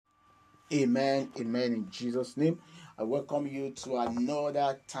Amen. Amen. In Jesus' name, I welcome you to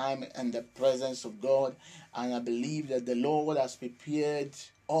another time in the presence of God. And I believe that the Lord has prepared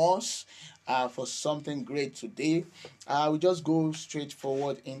us for something great today. We just go straight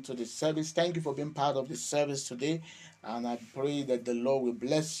forward into the service. Thank you for being part of the service today. And I pray that the Lord will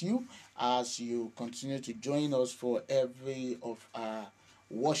bless you as you continue to join us for every of our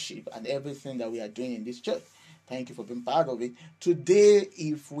worship and everything that we are doing in this church. Thank you for being part of it. Today,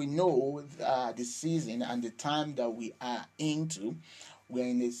 if we know the season and the time that we are into, we're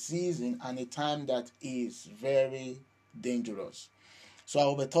in a season and a time that is very dangerous. So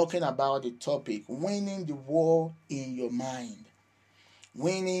I'll be talking about the topic, winning the war in your mind.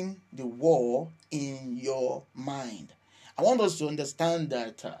 Winning the war in your mind. I want us to understand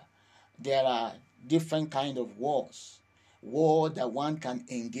that there are different kind of wars. War that one can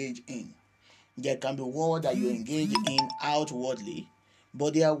engage in. There can be war that you engage in outwardly,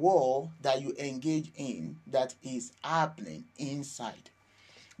 but there are war that you engage in that is happening inside.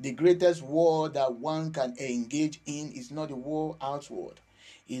 The greatest war that one can engage in is not a war outward,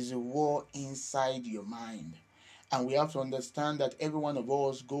 it's a war inside your mind. And we have to understand that every one of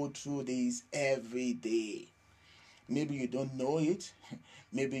us go through this every day. Maybe you don't know it,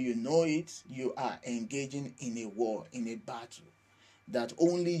 maybe you know it, you are engaging in a war, in a battle that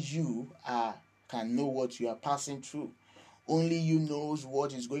only you can know what you are passing through. Only you knows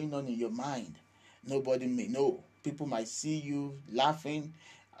what is going on in your mind. Nobody may know. People might see you laughing,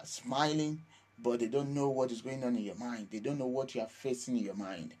 smiling, but they don't know what is going on in your mind. They don't know what you are facing in your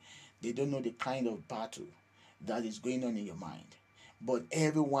mind. They don't know the kind of battle that is going on in your mind. But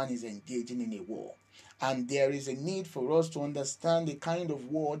everyone is engaging in a war. And there is a need for us to understand the kind of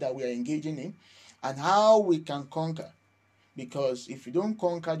war that we are engaging in and how we can conquer. Because if you don't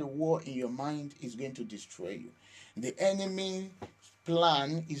conquer the war in your mind, it's going to destroy you. The enemy's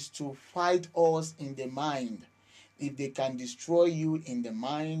plan is to fight us in the mind. If they can destroy you in the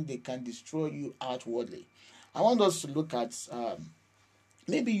mind, they can destroy you outwardly. I want us to look at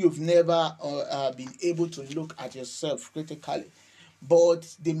maybe you've never been able to look at yourself critically, but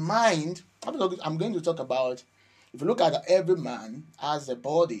the mind, I'm going to talk about, if you look at every man as a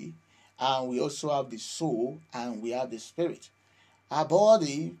body, and we also have the soul and we have the spirit. Our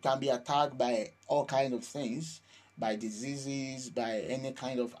body can be attacked by all kinds of things, by diseases, by any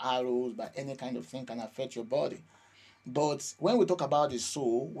kind of arrows, by any kind of thing can affect your body. But when we talk about the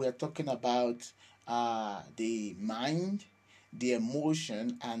soul, we are talking about the mind, the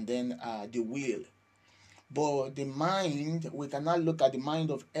emotion, and then the will. But the mind, we cannot look at the mind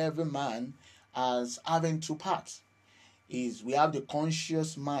of every man as having two parts. Is we have the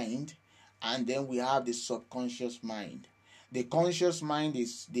conscious mind, and then we have the subconscious mind. The conscious mind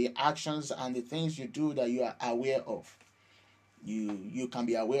is the actions and the things you do that you are aware of. You can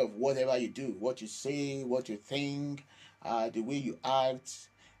be aware of whatever you do, what you say, what you think, the way you act,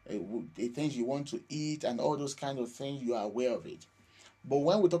 the things you want to eat, and all those kind of things. You are aware of it. But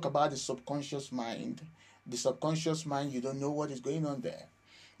when we talk about the subconscious mind, you don't know what is going on there.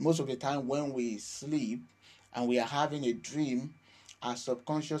 Most of the time, when we sleep and we are having a dream, our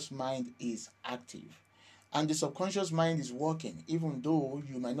subconscious mind is active. And the subconscious mind is working, even though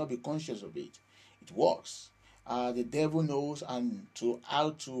you might not be conscious of it. It works. The devil knows how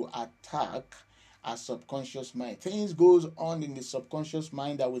to attack our subconscious mind. Things goes on in the subconscious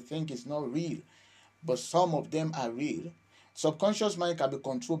mind that we think is not real, but some of them are real. Subconscious mind can be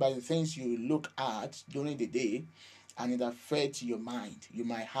controlled by the things you look at during the day, and it affects your mind. You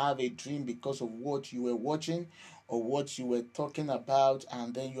might have a dream because of what you were watching or what you were talking about,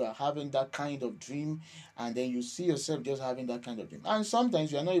 and then you are having that kind of dream, and then you see yourself just having that kind of dream. And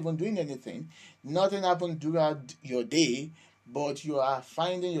sometimes you are not even doing anything, nothing happened throughout your day, but you are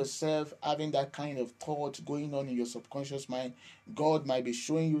finding yourself having that kind of thought going on in your subconscious mind. God might be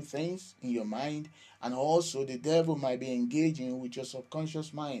showing you things in your mind, and also the devil might be engaging with your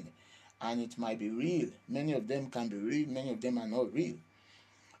subconscious mind, and it might be real. Many of them can be real, many of them are not real.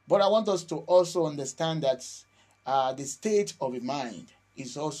 But I want us to also understand that the state of the mind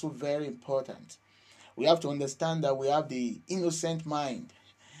is also very important. We have to understand that we have the innocent mind.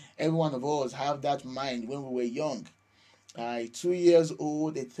 Every one of us have that mind when we were young. A 2 years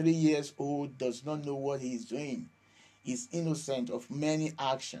old, a 3 years old does not know what he is doing. He's innocent of many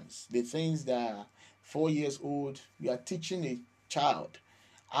actions. The things that 4 years old, you are teaching a child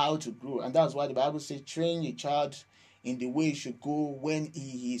how to grow. And that's why the Bible says, train a child in the way he should go when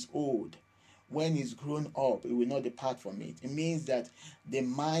he is old. When he's grown up, he will not depart from it. It means that the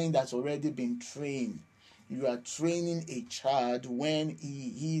mind has already been trained. You are training a child when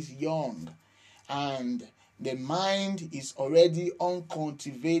he is young. And The mind is already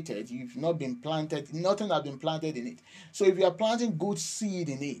uncultivated. You've not been planted, nothing has been planted in it. So if you are planting good seed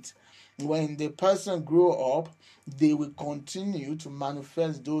in it, when the person grow up, they will continue to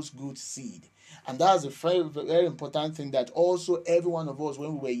manifest those good seed. And that's a very, very important thing, that also every one of us,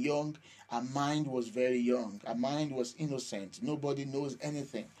 when we were young, our mind was very young. Our mind was innocent. Nobody knows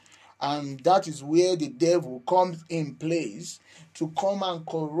anything. And that is where the devil comes in place to come and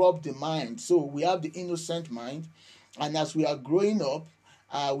corrupt the mind. So we have the innocent mind, and as we are growing up,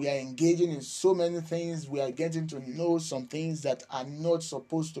 we are engaging in so many things. We are getting to know some things that are not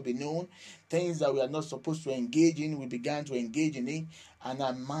supposed to be known, things that we are not supposed to engage in. We began to engage in it, and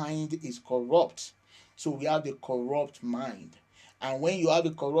our mind is corrupt. So we have the corrupt mind. And when you have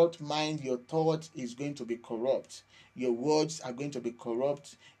a corrupt mind, your thought is going to be corrupt. Your words are going to be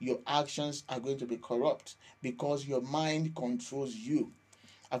corrupt. Your actions are going to be corrupt, because your mind controls you.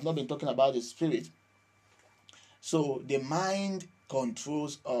 I've not been talking about the spirit. So the mind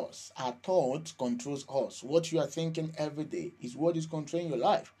controls us. Our thought controls us. What you are thinking every day is what is controlling your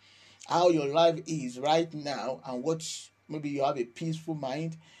life. How your life is right now, and what, maybe you have a peaceful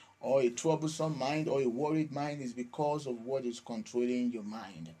mind or a troublesome mind or a worried mind, is because of what is controlling your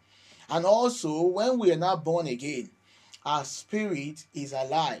mind. And also, when we are not born again, our spirit is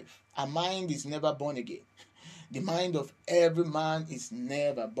alive. Our mind is never born again. The mind of every man is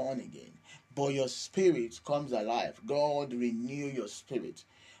never born again. But your spirit comes alive. God renew your spirit.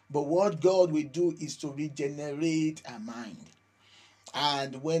 But what God will do is to regenerate our mind.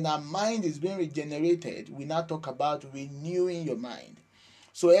 And when our mind is being regenerated, we now talk about renewing your mind.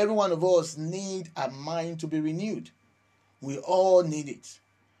 So every one of us need a mind to be renewed. We all need it.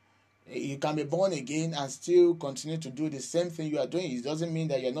 You can be born again and still continue to do the same thing you are doing. It doesn't mean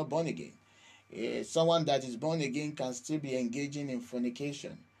that you're not born again. Someone that is born again can still be engaging in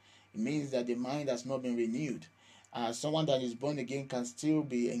fornication. It means that the mind has not been renewed. Someone that is born again can still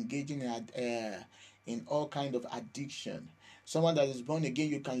be engaging in all kind of addiction. Someone that is born again,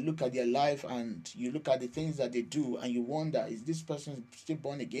 you can look at their life and you look at the things that they do and you wonder, is this person still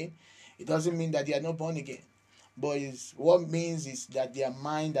born again? It doesn't mean that they are not born again. But what means is that their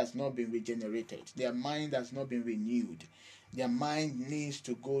mind has not been regenerated. Their mind has not been renewed. Their mind needs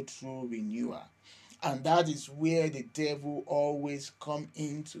to go through renewal. And that is where the devil always come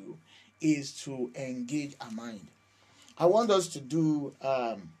into, is to engage our mind. I want us to do,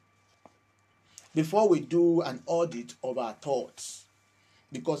 before we do an audit of our thoughts,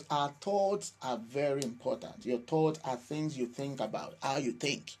 because our thoughts are very important. Your thoughts are things you think about, how you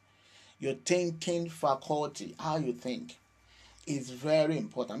think. Your thinking faculty, how you think, is very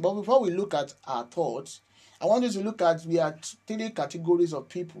important. But before we look at our thoughts, I want you to look at, we have 3 categories of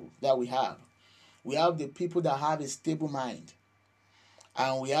people that we have. We have the people that have a stable mind,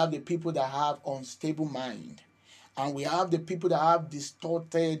 and we have the people that have unstable mind, and we have the people that have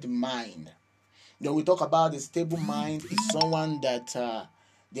distorted mind. Then we talk about the stable mind is someone that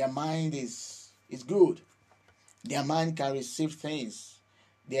their mind is good. Their mind can receive things.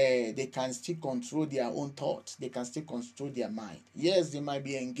 They can still control their own thoughts. They can still control their mind. Yes, they might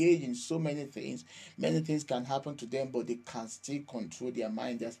be engaged in so many things. Many things can happen to them, but they can still control their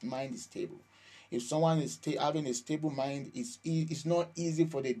mind. Their mind is stable. If someone is having a stable mind, it's not easy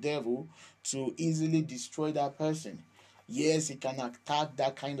for the devil to easily destroy that person. Yes, he can attack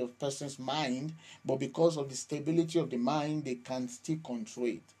that kind of person's mind, but because of the stability of the mind, they can still control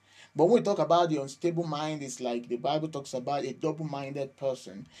it. But when we talk about the unstable mind, it's like the Bible talks about a double-minded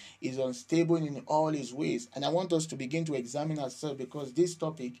person is unstable in all his ways. And I want us to begin to examine ourselves, because this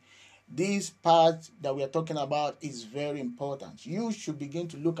topic, this part that we are talking about, is very important. You should begin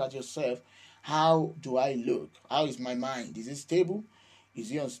to look at yourself. How do I look? How is my mind? Is it stable?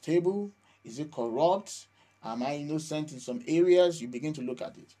 Is it unstable? Is it corrupt? Am I innocent in some areas? You begin to look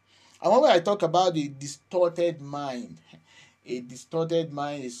at it. And when I talk about the distorted mind, a distorted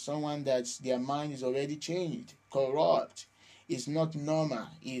mind is someone that their mind is already changed, corrupt. It's not normal.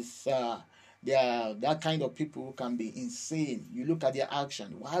 They are that kind of people who can be insane. You look at their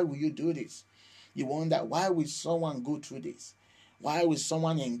action. Why will you do this? You wonder, why will someone go through this? Why will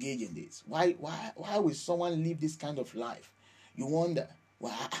someone engage in this? Why will someone live this kind of life? You wonder,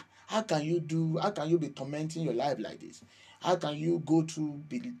 well, how can you be tormenting your life like this? How can you go through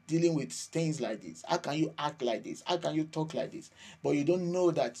dealing with things like this? How can you act like this? How can you talk like this? But you don't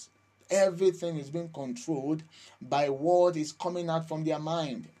know that everything is being controlled by what is coming out from their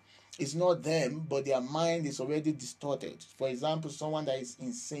mind. It's not them, but their mind is already distorted. For example, someone that is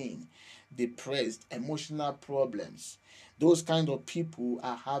insane, depressed, emotional problems. Those kind of people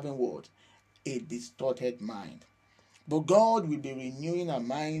are having what? A distorted mind. But God will be renewing our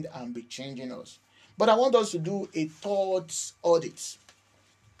mind and be changing us. But I want us to do a thoughts audit.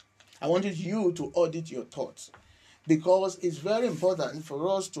 I wanted you to audit your thoughts, because it's very important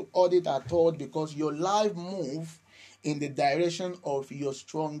for us to audit our thought, because your life moves in the direction of your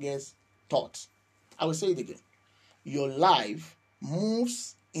strongest thoughts. I will say it again. Your life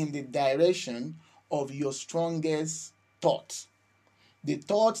moves in the direction of your strongest thoughts. The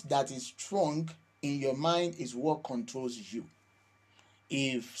thought that is strong in your mind is what controls you.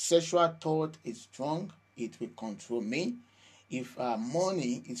 If sexual thought is strong, it will control me. If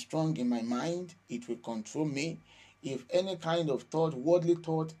money is strong in my mind, it will control me. If any kind of thought, worldly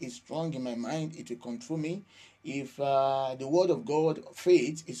thought, is strong in my mind, it will control me. If the word of God,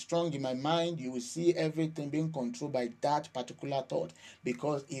 faith, is strong in my mind, you will see everything being controlled by that particular thought,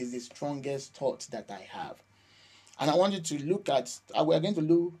 because it is the strongest thought that I have. And I want you to look at, we are going to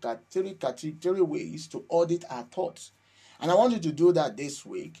look at three ways to audit our thoughts. And I want you to do that this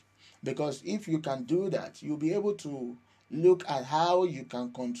week, because if you can do that, you'll be able to look at how you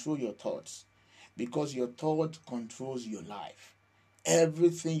can control your thoughts, because your thought controls your life.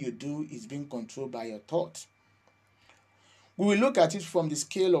 Everything you do is being controlled by your thoughts. We will look at it from the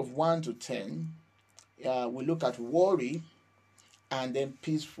scale of 1 to 10. We look at worry and then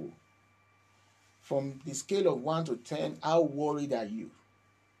peaceful. From the scale of 1 to 10, how worried are you?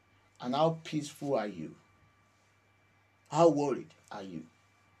 And how peaceful are you? How worried are you?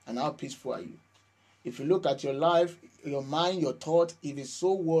 And how peaceful are you? If you look at your life, your mind, your thought, if it's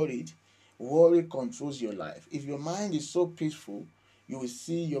so worried, worry controls your life. If your mind is so peaceful, you will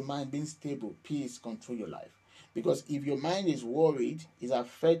see your mind being stable. Peace control your life. Because if your mind is worried, it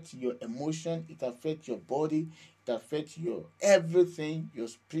affects your emotion, it affects your body, it affects your everything, your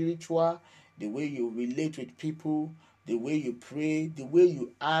spiritual, the way you relate with people, the way you pray, the way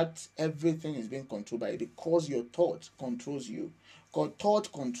you act, everything is being controlled by it, because your thought controls you. Because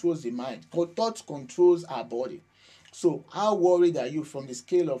thought controls the mind. Because thought controls our body. So how worried are you from the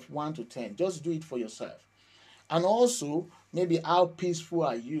scale of 1 to 10? Just do it for yourself. And also, maybe how peaceful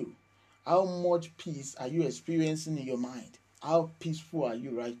are you? How much peace are you experiencing in your mind? How peaceful are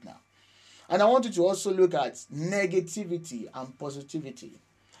you right now? And I want you to also look at negativity and positivity.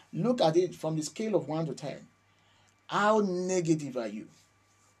 Look at it from the scale of 1 to 10. How negative are you?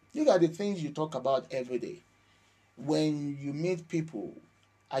 Look at the things you talk about every day. When you meet people,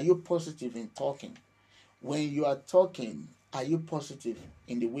 are you positive in talking? When you are talking, are you positive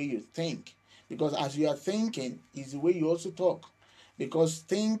in the way you think? Because as you are thinking is the way you also talk. Because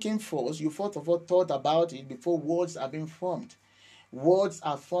thinking first, you first of all thought about it before words are being formed. Words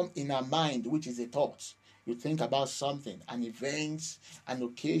are formed in our mind, which is a thought. You think about something, an event, an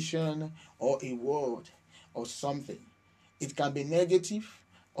occasion, or a word, or something. It can be negative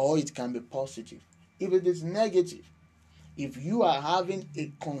or it can be positive. If it is negative, if you are having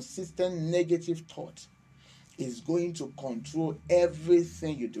a consistent negative thought, it's going to control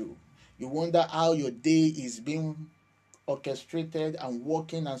everything you do. You wonder how your day is being orchestrated and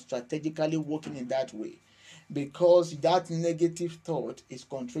working and strategically working in that way, because that negative thought is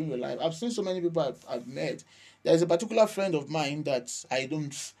controlling your life. I've seen so many people I've met. There's a particular friend of mine that I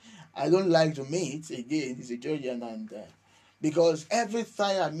don't like to meet again. He's a Georgian, and because every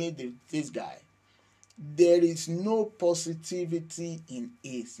time I meet this guy, there is no positivity in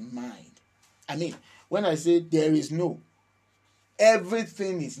his mind. I mean, when I say there is no,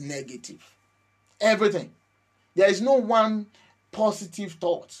 everything is negative. Everything. There is no one positive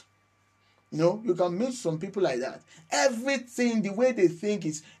thought. You can meet some people like that. Everything, the way they think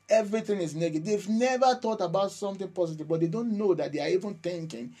is, everything is negative. They've never thought about something positive, but they don't know that they are even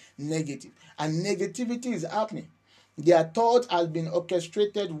thinking negative. And negativity is happening. Their thought has been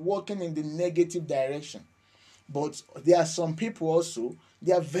orchestrated working in the negative direction. But there are some people also,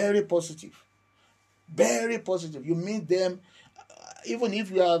 they are very positive. Very positive. You meet them, even if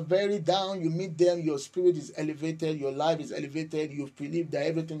you are very down, you meet them, your spirit is elevated, your life is elevated, you believe that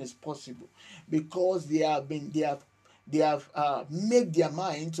everything is possible, because they have made their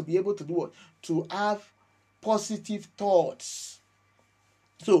mind to be able to do what? To have positive thoughts.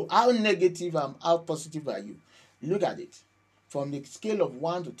 So how negative and how positive are you? Look at it from the scale of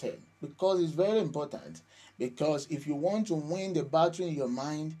 1 to 10, because it's very important. Because if you want to win the battle in your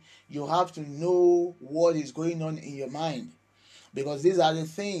mind, you have to know what is going on in your mind. Because these are the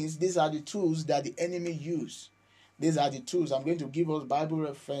things, these are the tools that the enemy use. These are the tools. I'm going to give us Bible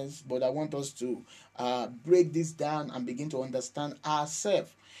reference, but I want us to break this down and begin to understand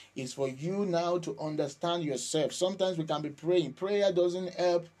ourselves. It's for you now to understand yourself. Sometimes we can be praying. Prayer doesn't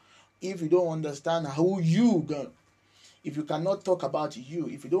help if you don't understand who you go. If you cannot talk about you,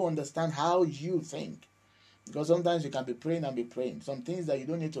 if you don't understand how you think, Because sometimes you can be praying and be praying. Some things that you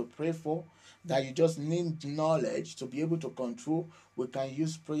don't need to pray for, that you just need knowledge to be able to control, we can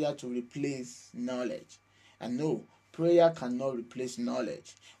use prayer to replace knowledge. And no, prayer cannot replace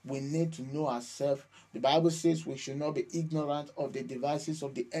knowledge. We need to know ourselves. The Bible says we should not be ignorant of the devices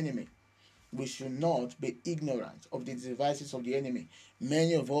of the enemy. We should not be ignorant of the devices of the enemy.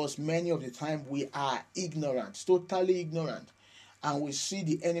 Many of us, many of the time, we are ignorant, totally ignorant. And we see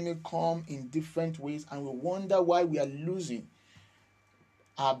the enemy come in different ways, and we wonder why we are losing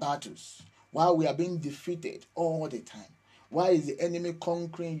our battles, why we are being defeated all the time. Why is the enemy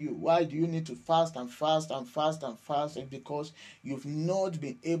conquering you? Why do you need to fast and fast and fast and fast? It's because you've not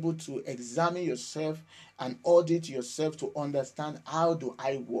been able to examine yourself and audit yourself to understand, how do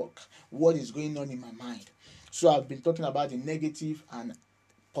I work? What is going on in my mind? So I've been talking about the negative and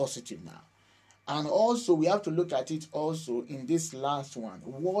positive now. And also we have to look at it also in this last one,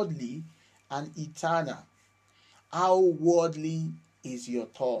 worldly and eternal. How worldly is your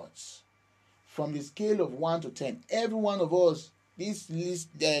thoughts? From the scale of 1 to 10, every one of us, this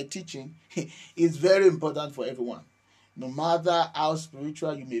teaching is very important for everyone. No matter how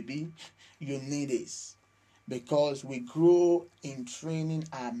spiritual you may be, you need this, because we grow in training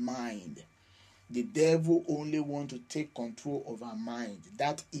our mind. The devil only wants to take control of our mind.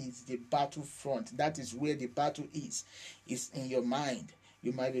 That is the battlefront. That is where the battle is. It's in your mind.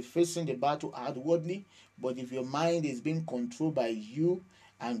 You might be facing the battle outwardly, but if your mind is being controlled by you,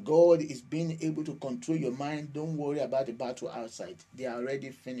 and God is being able to control your mind, don't worry about the battle outside. They are already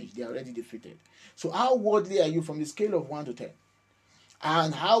finished. They are already defeated. So how worldly are you from the scale of 1 to 10?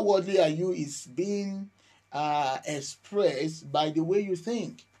 And how worldly are you is being expressed by the way you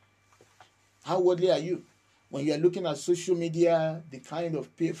think. How worldly are you? When you are looking at social media, the kind of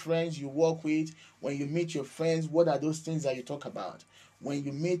friends you work with, when you meet your friends, what are those things that you talk about? When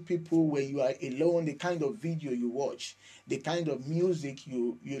you meet people, when you are alone, the kind of video you watch, the kind of music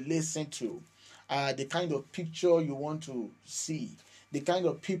you listen to, the kind of picture you want to see, the kind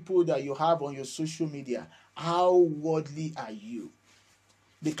of people that you have on your social media, how worldly are you?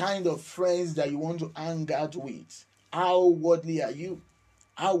 The kind of friends that you want to hang out with, how worldly are you?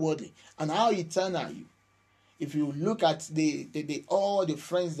 How worldly? And how eternal are you? If you look at all the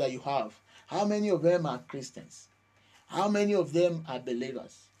friends that you have, how many of them are Christians? How many of them are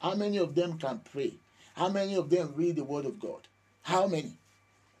believers? How many of them can pray? How many of them read the Word of God? How many?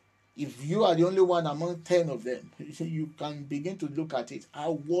 If you are the only one among 10 of them, you can begin to look at it,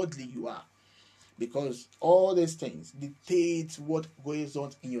 how worldly you are. Because all these things dictate what goes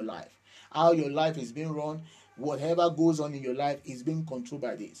on in your life. How your life is being run, whatever goes on in your life is being controlled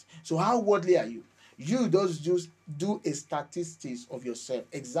by this. So how worldly are you? You just do a statistics of yourself.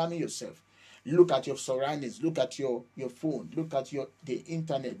 Examine yourself. Look at your surroundings. Look at your phone. Look at the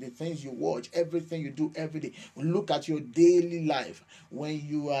internet, the things you watch, everything you do every day. Look at your daily life. When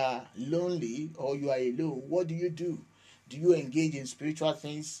you are lonely or you are alone, what do you do? Do you engage in spiritual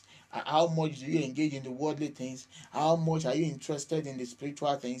things? How much do you engage in the worldly things? How much are you interested in the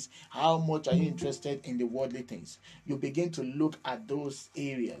spiritual things? How much are you interested in the worldly things? You begin to look at those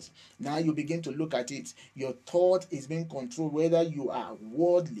areas. Now you begin to look at it. Your thought is being controlled whether you are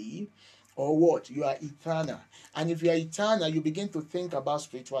worldly or what? You are eternal. And if you are eternal, you begin to think about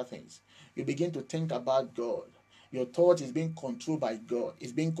spiritual things. You begin to think about God. Your thought is being controlled by God.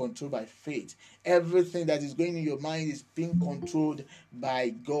 It's being controlled by faith. Everything that is going in your mind is being controlled by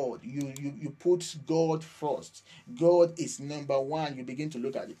God. You put God first. God is number one. You begin to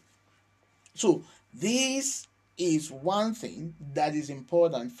look at it. So this is one thing that is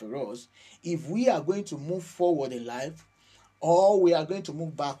important for us if we are going to move forward in life or we are going to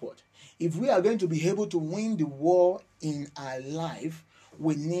move backward. If we are going to be able to win the war in our life,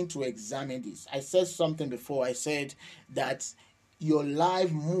 we need to examine this. I said something before. I said that your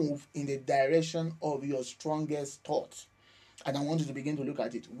life moves in the direction of your strongest thoughts. And I want you to begin to look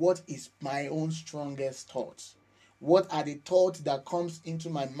at it. What is my own strongest thoughts? What are the thoughts that comes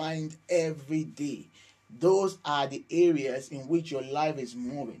into my mind every day? Those are the areas in which your life is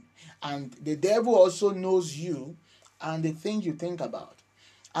moving. And the devil also knows you and the things you think about.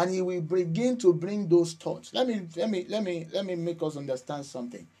 And he will begin to bring those thoughts. Let me make us understand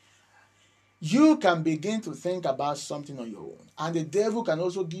something. You can begin to think about something on your own, and the devil can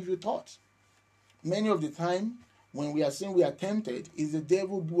also give you thoughts. Many of the time, when we are saying we are tempted, is the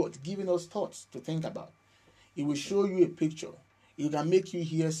devil what? Giving us thoughts to think about. It will show you a picture. It can make you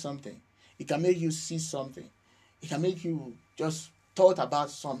hear something. It can make you see something. It can make you just thought about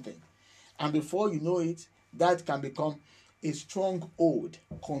something. And before you know it, that can become a stronghold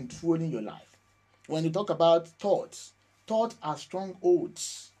controlling your life. When you talk about thoughts are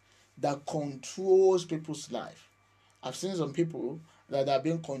strongholds that controls people's life. I've seen some people that are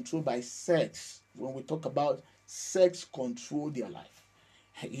being controlled by sex. When we talk about sex control their life,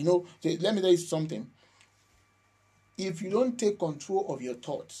 let me tell you something. If you don't take control of your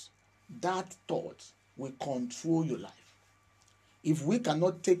thoughts, that thought will control your life. If we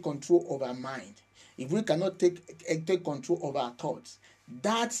cannot take control of our mind, if we cannot take control of our thoughts,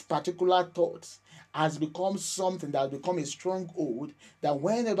 that particular thought has become something that has become a stronghold, that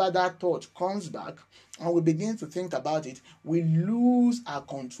whenever that thought comes back and we begin to think about it, we lose our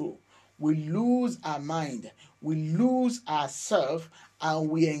control, we lose our mind, we lose ourselves, and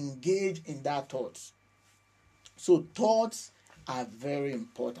we engage in that thought. So thoughts are very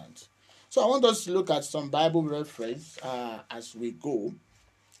important. So I want us to look at some Bible reference as we go.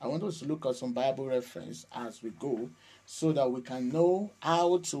 So that we can know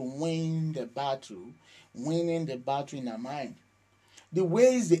how to win the battle, winning the battle in our mind. The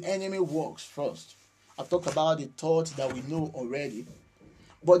ways the enemy works first. I've talked about the thoughts that we know already.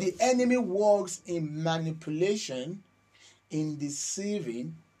 But the enemy works in manipulation, in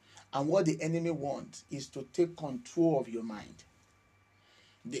deceiving, and what the enemy wants is to take control of your mind.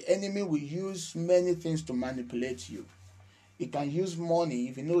 The enemy will use many things to manipulate you. He can use money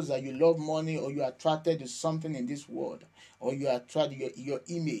if he knows that you love money, or you are attracted to something in this world, or you are attracted to your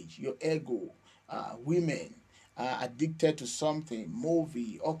image, your ego, women, addicted to something,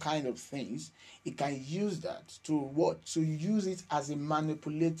 movie, all kind of things. He can use that to what? To use it as a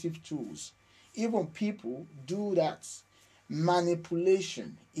manipulative tools. Even people do that.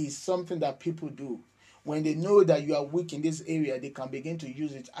 Manipulation is something that people do. When they know that you are weak in this area, they can begin to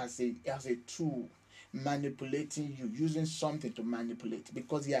use it as a tool, manipulating you, using something to manipulate,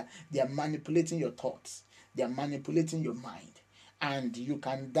 because they are manipulating your thoughts, they are manipulating your mind, and you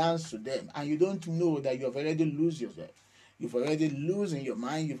can dance to them, and you don't know that you have already lost yourself. You've already losing your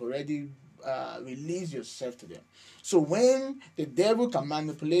mind. You've already released yourself to them. So when the devil can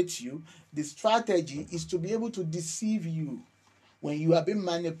manipulate you, the strategy is to be able to deceive you. When you are being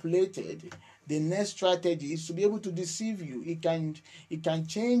manipulated, the next strategy is to be able to deceive you. It can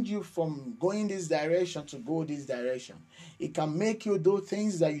change you from going this direction to go this direction. It can make you do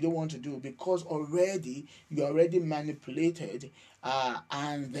things that you don't want to do, because you're already manipulated,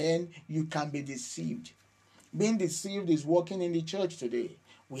 and then you can be deceived. Being deceived is working in the church today.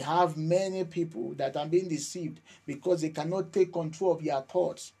 We have many people that are being deceived because they cannot take control of their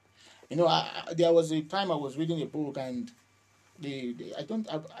thoughts. There was a time I was reading a book, and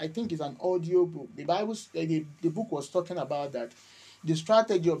I think it's an audio book. The book was talking about that the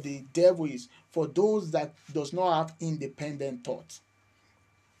strategy of the devil is for those that does not have independent thoughts.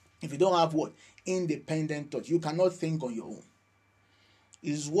 If you don't have what? Independent thoughts, you cannot think on your own.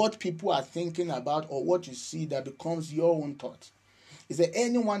 It is what people are thinking about, or what you see, that becomes your own thought. Is there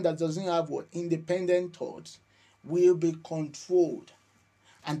anyone that doesn't have what? Independent thoughts will be controlled.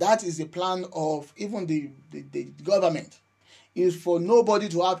 And that is the plan of even the government, is for nobody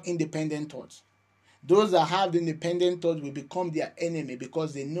to have independent thoughts. Those that have the independent thoughts will become their enemy,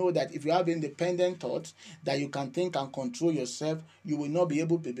 because they know that if you have independent thoughts that you can think and control yourself, you will not be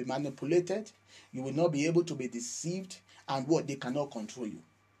able to be manipulated, you will not be able to be deceived, and what? They cannot control you.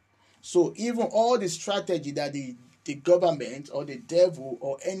 So even all the strategy that the government or the devil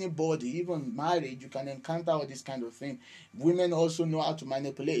or anybody, even marriage, you can encounter all this kind of thing. Women also know how to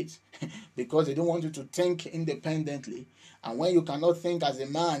manipulate because they don't want you to think independently. And when you cannot think as a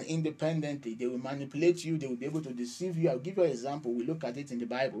man independently, they will manipulate you. They will be able to deceive you. I'll give you an example. We look at it in the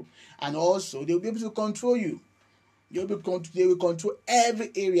Bible. And also, they will be able to control you. They will control every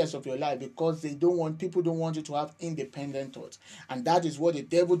areas of your life, because people don't want you to have independent thoughts. And that is what the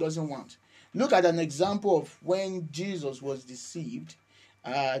devil doesn't want. Look at an example of when Jesus was deceived.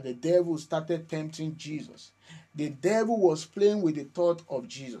 The devil started tempting Jesus. The devil was playing with the thought of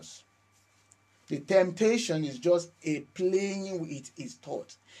Jesus. The temptation is just a playing with his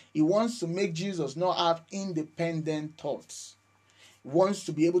thought. He wants to make Jesus not have independent thoughts. He wants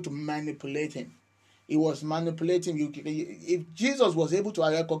to be able to manipulate him. He was manipulating you. If Jesus was able to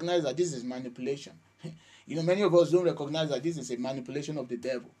recognize that this is manipulation, many of us don't recognize that this is a manipulation of the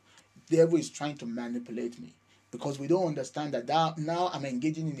devil. The devil is trying to manipulate me, because we don't understand that now I'm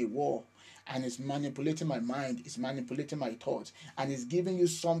engaging in a war, and it's manipulating my mind, it's manipulating my thoughts, and it's giving you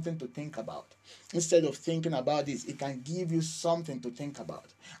something to think about. Instead of thinking about this, it can give you something to think about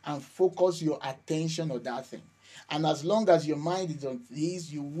and focus your attention on that thing. And as long as your mind is on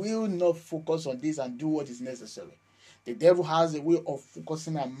this, you will not focus on this and do what is necessary. The devil has a way of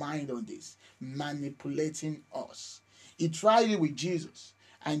focusing our mind on this, manipulating us. He tried it with Jesus.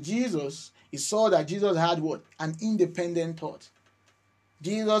 And he saw that Jesus had what? An independent thought.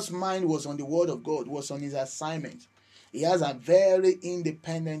 Jesus' mind was on the word of God, was on his assignment. He has a very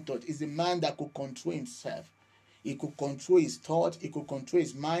independent thought. He's a man that could control himself. He could control his thought. He could control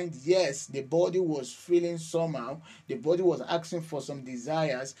his mind. Yes, the body was feeling somehow. The body was asking for some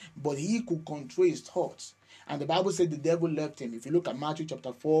desires, but he could control his thoughts. And the Bible said the devil left him. If you look at Matthew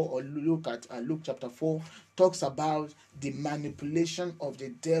chapter 4 or look at Luke chapter 4, talks about the manipulation of the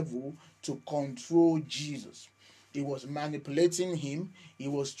devil to control Jesus. He was manipulating him. He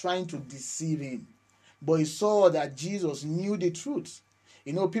was trying to deceive him. But he saw that Jesus knew the truth.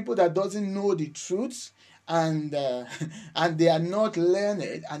 You know, people that doesn't know the truth and they are not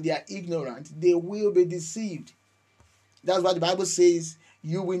learned and they are ignorant, they will be deceived. That's what the Bible says.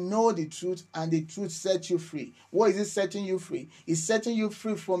 You will know the truth and the truth sets you free. What is it setting you free? It's setting you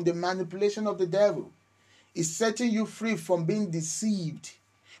free from the manipulation of the devil. It's setting you free from being deceived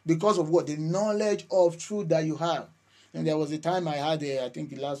because of what? The knowledge of truth that you have. And there was a time I had, I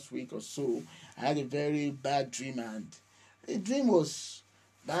think last week or so, I had a very bad dream, and the dream was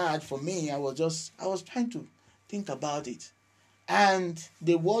bad for me. I was trying to think about it. And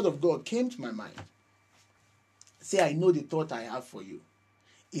the word of God came to my mind. Say, I know the thought I have for you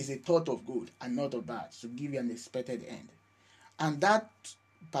is a thought of good and not of bad, to give you an expected end. And that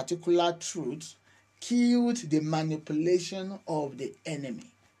particular truth killed the manipulation of the enemy.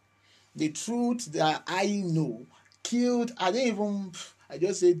 The truth that I know killed, I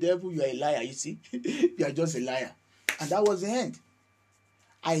just say, devil, you are a liar, you see. You are just a liar. And that was the end.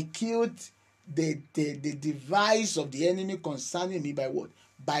 I killed the device of the enemy concerning me by what?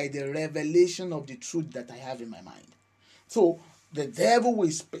 By the revelation of the truth that I have in my mind. So the devil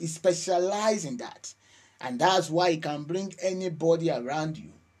is specialized in that. And that's why he can bring anybody around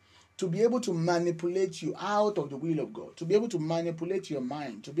you to be able to manipulate you out of the will of God, to be able to manipulate your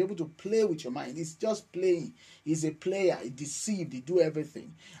mind, to be able to play with your mind. It's just playing. He's a player. He deceived. He do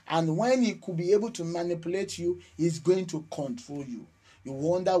everything. And when he could be able to manipulate you, he's going to control you. You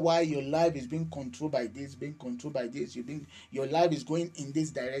wonder why your life is being controlled by this, being controlled by this. Your life is going in this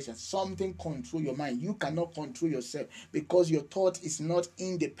direction. Something control your mind. You cannot control yourself because your thought is not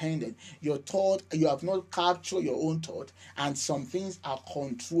independent. Your thought, you have not captured your own thought, and some things are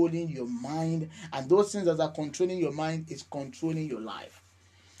controlling your mind, and those things that are controlling your mind is controlling your life.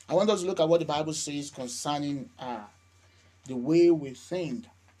 I want us to look at what the Bible says concerning the way we think.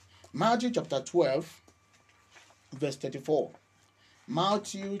 Matthew chapter 12, verse 34.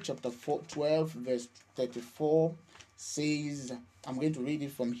 Matthew chapter 12 verse 34 says, I'm going to read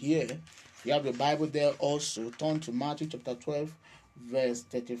it from here. You have your Bible there also. Turn to Matthew chapter 12 verse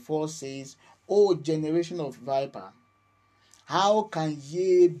 34 says, O generation of viper, how can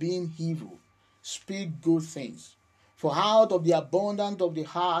ye, being evil, speak good things? For out of the abundance of the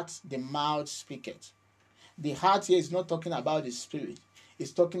heart the mouth speaketh. The heart here is not talking about the spirit.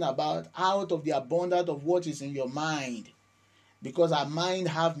 It's talking about out of the abundance of what is in your mind. Because our mind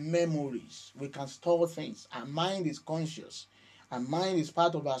have memories. We can store things. Our mind is conscious. Our mind is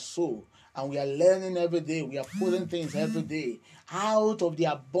part of our soul. And we are learning every day. We are putting things every day. Out of the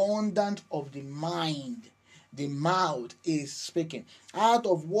abundance of the mind, the mouth is speaking. Out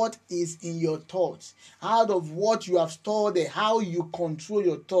of what is in your thoughts. Out of what you have stored there. How you control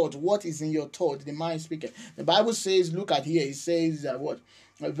your thoughts. What is in your thoughts. The mind is speaking. The Bible says, look at here. It says what?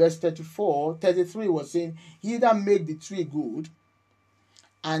 Verse 33 was saying, either make the tree good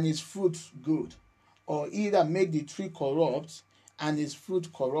and its fruit good, or either make the tree corrupt and its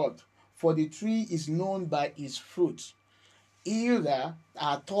fruit corrupt. For the tree is known by its fruit. Either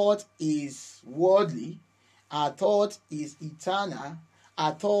our thought is worldly, our thought is eternal,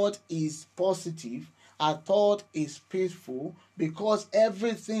 our thought is positive, our thought is peaceful, because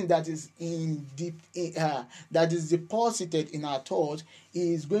everything that is that is deposited in our thought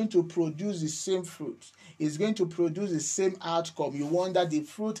is going to produce the same fruit. Is going to produce the same outcome. You wonder, the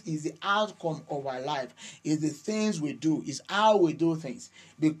fruit is the outcome of our life. Is the things we do. Is how we do things.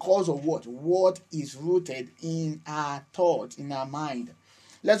 Because of what? What is rooted in our thought, in our mind.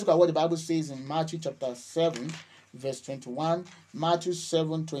 Let's look at what the Bible says in Matthew chapter 7, verse 21. Matthew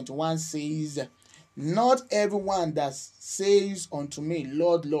 7:21 says, not everyone that says unto me,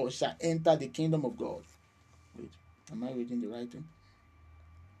 Lord, Lord, shall enter the kingdom of God. Wait, am I reading the right thing?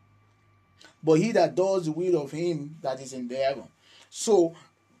 But he that does the will of him that is in the heaven. So,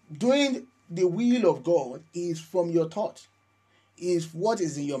 doing the will of God is from your thought. Is what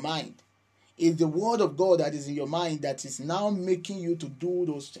is in your mind. Is the word of God that is in your mind that is now making you to do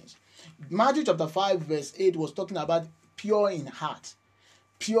those things. Matthew chapter 5 verse 8 was talking about pure in heart.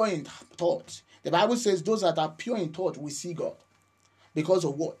 Pure in thought. The Bible says those that are pure in thought will see God. Because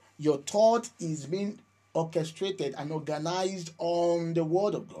of what? Your thought is being orchestrated and organized on the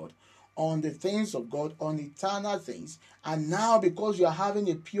Word of God, on the things of God, on eternal things. And now, because you are having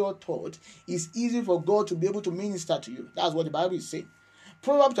a pure thought, it's easy for God to be able to minister to you. That's what the Bible is saying.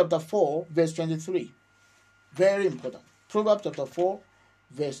 Proverbs chapter 4, verse 23. Very important. Proverbs chapter 4,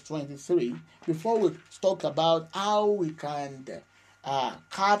 verse 23. Before we talk about how we can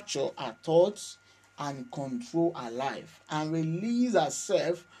capture our thoughts and control our life and release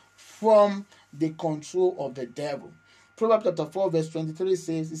ourselves from the control of the devil. Proverbs chapter 4, verse 23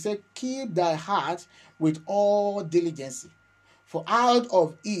 says, it says, keep thy heart with all diligence, for out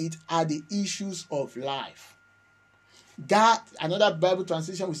of it are the issues of life. God, another Bible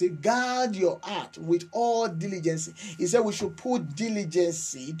translation will say, guard your heart with all diligence. He said we should put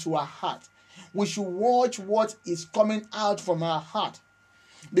diligence to our heart. We should watch what is coming out from our heart,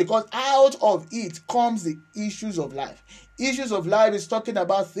 because out of it comes the issues of life. Issues of life is talking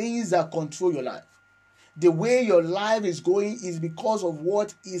about things that control your life. The way your life is going is because of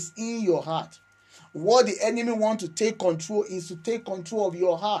what is in your heart. What the enemy wants to take control is to take control of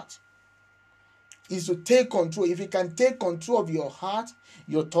your heart. Is to take control. If he can take control of your heart,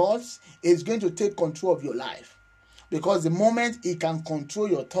 your thoughts, it's going to take control of your life. Because the moment he can control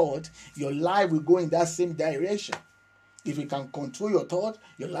your thought, your life will go in that same direction. If he can control your thought,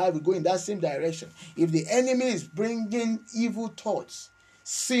 your life will go in that same direction. If the enemy is bringing evil thoughts,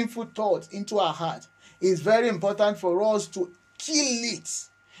 sinful thoughts into our heart, it's very important for us to kill it,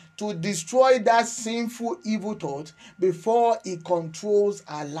 to destroy that sinful, evil thought before it controls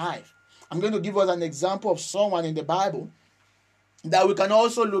our life. I'm going to give us an example of someone in the Bible that we can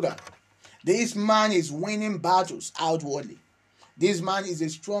also look at. This man is winning battles outwardly. This man is a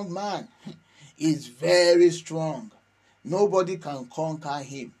strong man. He's very strong. Nobody can conquer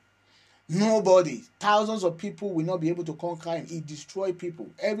him. Nobody. Thousands of people will not be able to conquer him. He destroys people.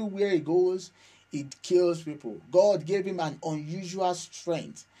 Everywhere he goes, he kills people. God gave him an unusual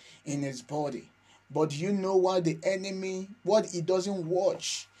strength in his body. But you know what the enemy, what he doesn't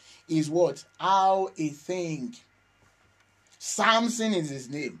watch is what? How he thinks. Samson is his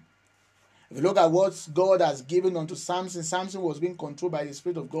name. If you look at what God has given unto Samson, Samson was being controlled by the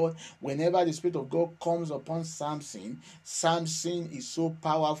Spirit of God. Whenever the Spirit of God comes upon Samson, Samson is so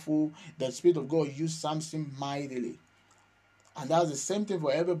powerful. The Spirit of God used Samson mightily. And that's the same thing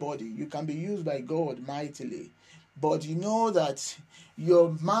for everybody. You can be used by God mightily. But you know that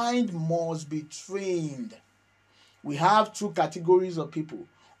your mind must be trained. We have two categories of people: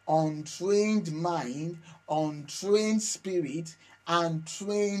 untrained mind, untrained spirit, and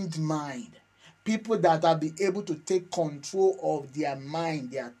trained mind. People that have been able to take control of their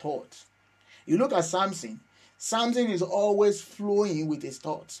mind, their thoughts. You look at Samson. Samson is always flowing with his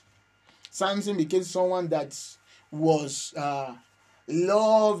thoughts. Samson became someone that was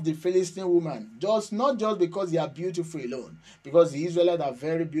loved the Philistine woman, not just because they are beautiful alone, because the Israelites are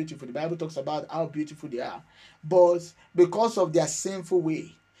very beautiful. The Bible talks about how beautiful they are, but because of their sinful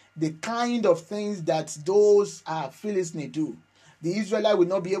way, the kind of things that those Philistines do, the Israelite will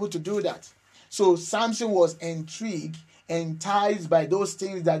not be able to do that. So Samson was intrigued, enticed by those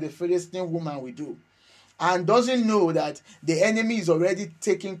things that the Philistine woman will do, and doesn't know that the enemy is already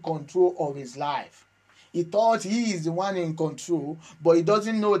taking control of his life. He thought he is the one in control, but he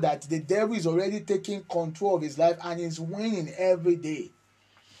doesn't know that the devil is already taking control of his life and is winning every day.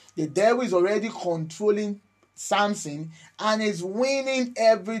 The devil is already controlling Samson and is winning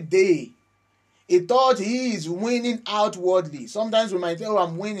every day. He thought he is winning outwardly. Sometimes we might say, oh,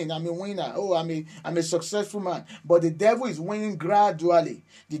 I'm winning, I'm a winner, oh, I'm a successful man. But the devil is winning gradually.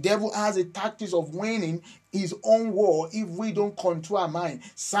 The devil has a tactics of winning his own war if we don't control our mind.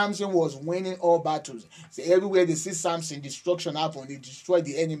 Samson was winning all battles. So everywhere they see Samson, destruction happened. He destroyed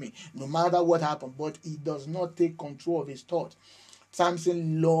the enemy, no matter what happened. But he does not take control of his thought.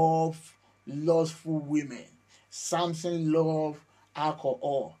 Samson loved lustful women. Samson loved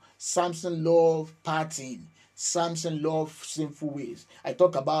alcohol. Samson loved partying. Samson loved sinful ways. I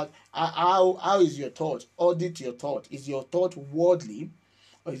talk about how is your thought? Audit your thought. Is your thought worldly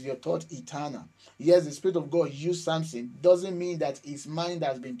or is your thought eternal? Yes, the Spirit of God used Samson. Doesn't mean that his mind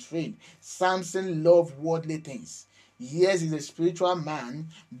has been trained. Samson loved worldly things. Yes, he's a spiritual man,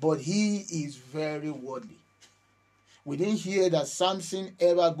 but he is very worldly. We didn't hear that Samson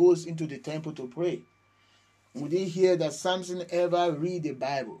ever goes into the temple to pray. We didn't hear that Samson ever read the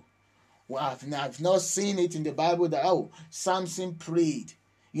Bible. Well, I've not seen it in the Bible that, Samson prayed.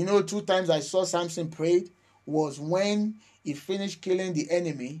 You know, 2 times I saw Samson prayed was when he finished killing the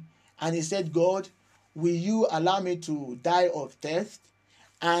enemy and he said, God, will you allow me to die of thirst?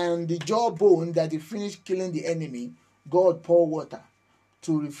 And the jawbone that he finished killing the enemy, God poured water.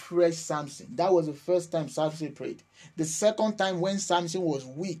 to refresh Samson. That was the first time Samson prayed. The second time, when Samson was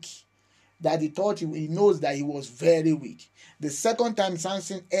weak, that he thought he knows that he was very weak. The second time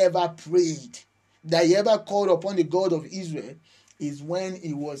Samson ever prayed, that he ever called upon the God of Israel, is when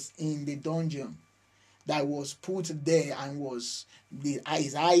he was in the dungeon that was put there, and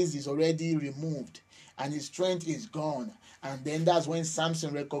his eyes is already removed and his strength is gone. And then that's when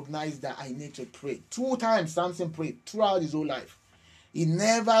Samson recognized that I need to pray. 2 times Samson prayed throughout his whole life. He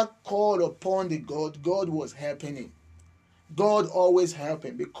never called upon the God. God was helping him. God always help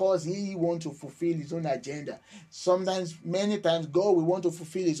him because he wants to fulfill his own agenda. Sometimes, many times, God will want to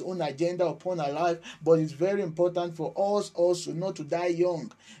fulfill his own agenda upon our life, but it's very important for us also not to die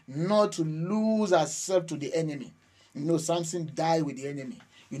young, not to lose ourselves to the enemy. You know, Samson died with the enemy.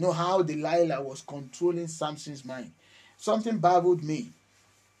 You know how Delilah was controlling Samson's mind. Something baffled me.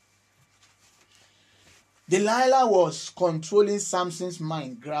 Delilah was controlling Samson's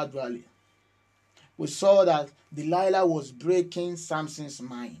mind gradually. We saw that Delilah was breaking Samson's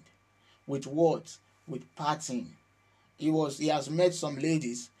mind. With what? With partying. He has met some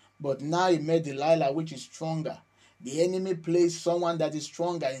ladies, but now he met Delilah, which is stronger. The enemy placed someone that is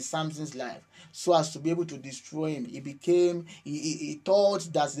stronger in Samson's life so as to be able to destroy him. He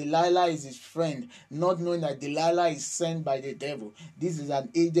thought that Delilah is his friend, not knowing that Delilah is sent by the devil. This is an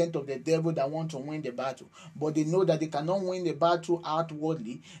agent of the devil that wants to win the battle. But they know that they cannot win the battle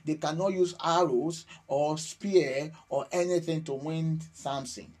outwardly. They cannot use arrows or spear or anything to win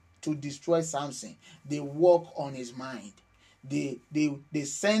Samson, to destroy Samson. They work on his mind. They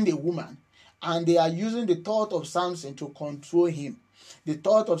send a woman, and they are using the thought of Samson to control him. The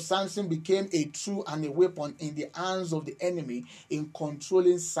thought of Samson became a tool and a weapon in the hands of the enemy in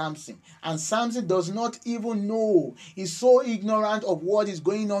controlling Samson. And Samson does not even know. He's so ignorant of what is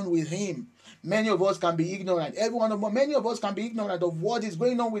going on with him. Many of us can be ignorant. Many of us can be ignorant of what is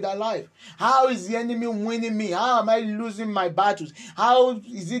going on with our life. How is the enemy winning me? How am I losing my battles? How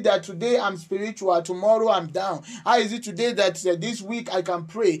is it that today I'm spiritual, tomorrow I'm down? How is it today that this week I can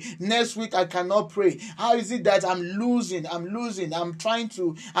pray, next week I cannot pray? How is it that I'm losing? I'm trying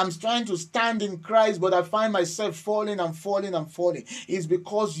to stand in Christ, but I find myself falling. It's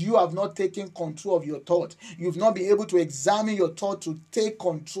because you have not taken control of your thought. You've not been able to examine your thought, to take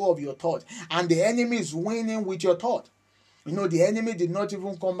control of your thought. And the enemy is winning with your thought. You know, the enemy did not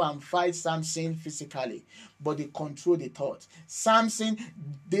even come and fight Samson physically, but they controlled the thought. Samson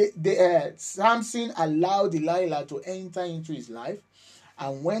allowed Delilah to enter into his life.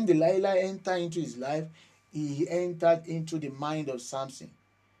 And when Delilah entered into his life, he entered into the mind of Samson.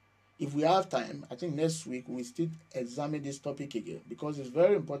 If we have time, I think next week we'll still examine this topic again, because it's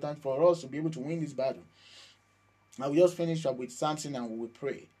very important for us to be able to win this battle. I will just finish up with Samson and we will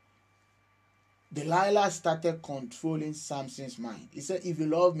pray. Delilah started controlling Samson's mind. He said, if you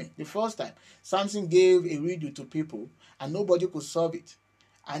love me. The first time, Samson gave a riddle to people and nobody could solve it.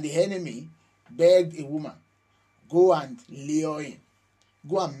 And the enemy begged a woman, go and lure him.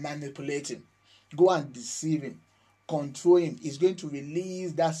 Go and manipulate him. Go and deceive him. Control him. He's going to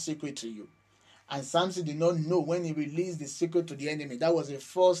release that secret to you. And Samson did not know when he released the secret to the enemy. That was the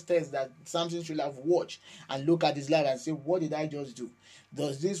first test that Samson should have watched and look at his life and say, what did I just do?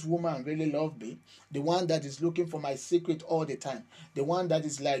 Does this woman really love me? The one that is looking for my secret all the time. The one that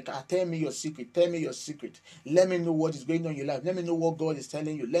is like, tell me your secret. Tell me your secret. Let me know what is going on in your life. Let me know what God is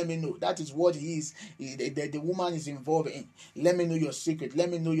telling you. Let me know. That is what the woman is involved in. Let me know your secret. Let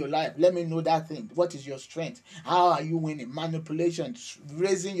me know your life. Let me know that thing. What is your strength? How are you winning? Manipulation.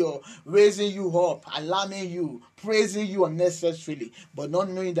 Raising you up. Alarming you. Praising you unnecessarily. But not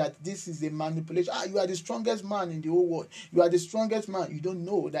knowing that this is a manipulation. You are the strongest man in the whole world. You are the strongest man. You don't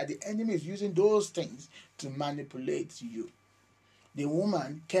know that the enemy is using those things to manipulate you. The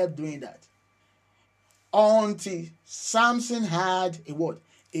woman kept doing that until Samson had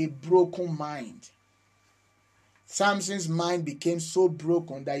a broken mind. Samson's mind became so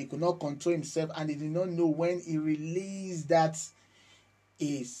broken that he could not control himself, and he did not know when he released that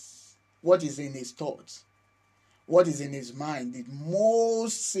is what is in his thoughts, what is in his mind, the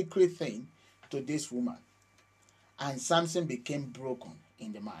most secret thing to this woman. And Samson became broken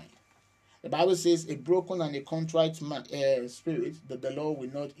in the mind. The Bible says a broken and a contrite spirit that the Lord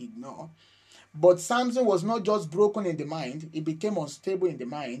will not ignore. But Samson was not just broken in the mind, he became unstable in the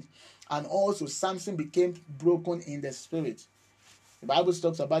mind, and also Samson became broken in the spirit. The Bible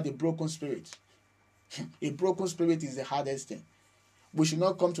talks about the broken spirit. A broken spirit is the hardest thing. We should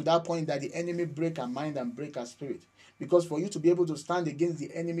not come to that point that the enemy break our mind and break our spirit. Because for you to be able to stand against the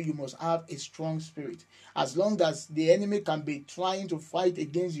enemy, you must have a strong spirit. As long as the enemy can be trying to fight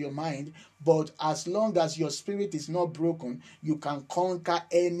against your mind, but as long as your spirit is not broken, you can conquer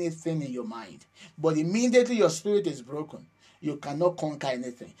anything in your mind. But immediately your spirit is broken, you cannot conquer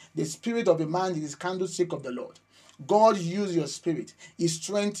anything. The spirit of a man is candlestick of the Lord. God uses your spirit. He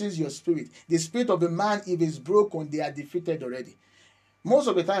strengthens your spirit. The spirit of a man, if it's broken, they are defeated already. Most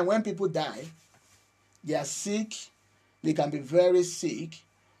of the time when people die, they are sick. They can be very sick.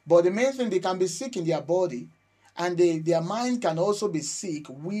 But the main thing, they can be sick in their body. And their mind can also be sick,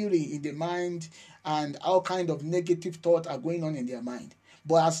 weary in the mind. And all kind of negative thoughts are going on in their mind.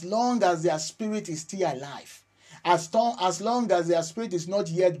 But as long as their spirit is still alive, as long as their spirit is not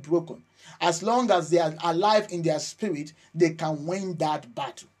yet broken, as long as they are alive in their spirit, they can win that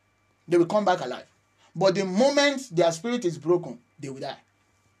battle. They will come back alive. But the moment their spirit is broken, they will die.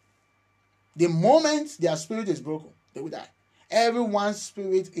 The moment their spirit is broken, they will die. Everyone's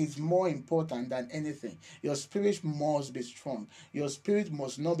spirit is more important than anything. Your spirit must be strong. Your spirit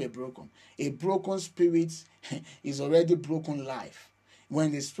must not be broken. A broken spirit is already broken life.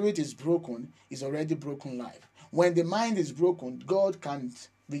 When the spirit is broken, it's already broken life. When the mind is broken, God can't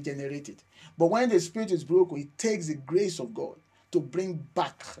regenerate it. But when the spirit is broken, it takes the grace of God to bring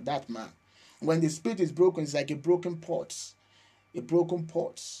back that man. When the spirit is broken, it's like a broken pot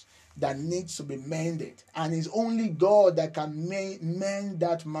that needs to be mended. And it's only God that can mend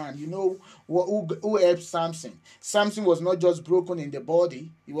that man. You know who helped Samson? Samson was not just broken in the body.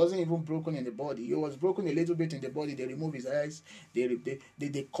 He wasn't even broken in the body. He was broken a little bit in the body. They removed his eyes.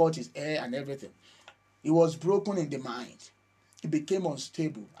 They cut his hair and everything. He was broken in the mind. He became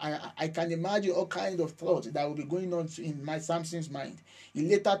unstable. I can imagine all kinds of thoughts that will be going on in my Samson's mind. He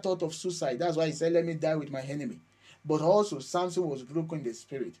later thought of suicide. That's why he said, let me die with my enemy. But also, Samson was broken in the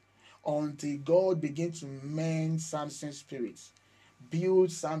spirit until God began to mend Samson's spirit,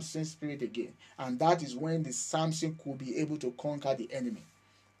 build Samson's spirit again. And that is when the Samson could be able to conquer the enemy.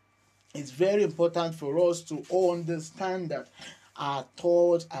 It's very important for us to understand that our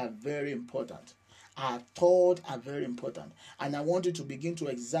thoughts are very important. Our thoughts are very important. And I want you to begin to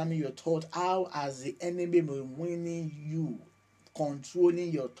examine your thought. How has the enemy been winning you?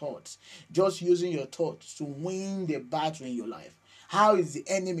 Controlling your thoughts. Just using your thoughts to win the battle in your life. How is the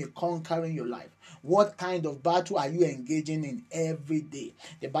enemy conquering your life? What kind of battle are you engaging in every day?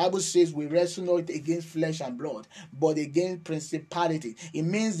 The Bible says we wrestle not against flesh and blood, but against principality. It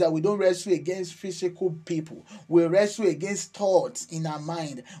means that we don't wrestle against physical people. We wrestle against thoughts in our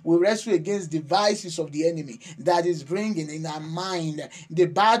mind. We wrestle against devices of the enemy that is bringing in our mind. The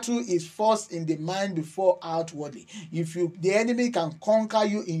battle is first in the mind before outwardly. If the enemy can conquer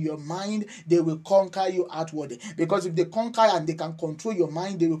you in your mind, they will conquer you outwardly. Because if they conquer and they can control your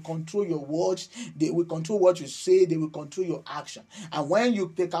mind, they will control your words, they will control what you say, they will control your action. And when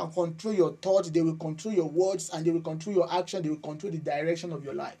they can control your thoughts, they will control your words, and they will control your action, they will control the direction of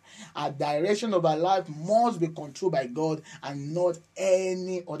your life. Our direction of our life must be controlled by God and not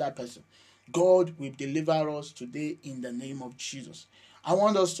any other person. God will deliver us today in the name of Jesus. I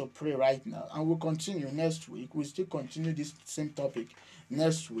want us to pray right now, and we'll continue next week. We'll still continue this same topic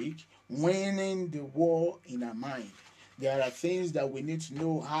next week, winning the war in our mind. There are things that we need to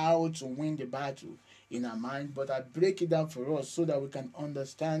know how to win the battle in our mind, but I break it down for us so that we can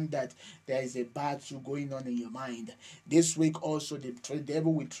understand that there is a battle going on in your mind. This week also, the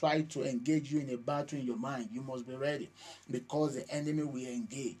devil will try to engage you in a battle in your mind. You must be ready, because the enemy will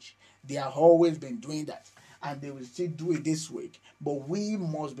engage. They have always been doing that, and they will still do it this week. But we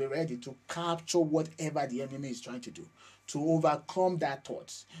must be ready to capture whatever the enemy is trying to do, to overcome that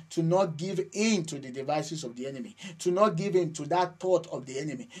thoughts, to not give in to the devices of the enemy, to not give in to that thought of the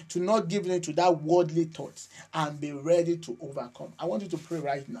enemy, to not give in to that worldly thoughts, and be ready to overcome. I want you to pray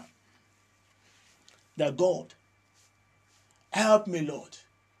right now that God, help me, Lord,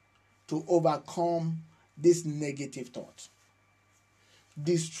 to overcome this negative thought.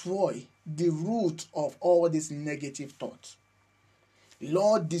 Destroy the root of all these negative thoughts.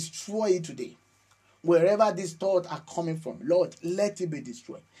 Lord, destroy it today. Wherever these thoughts are coming from, Lord, let it be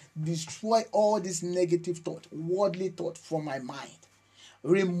destroyed. Destroy all these negative thoughts, worldly thoughts from my mind.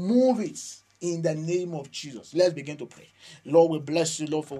 Remove it in the name of Jesus. Let's begin to pray. Lord, we bless you, Lord, for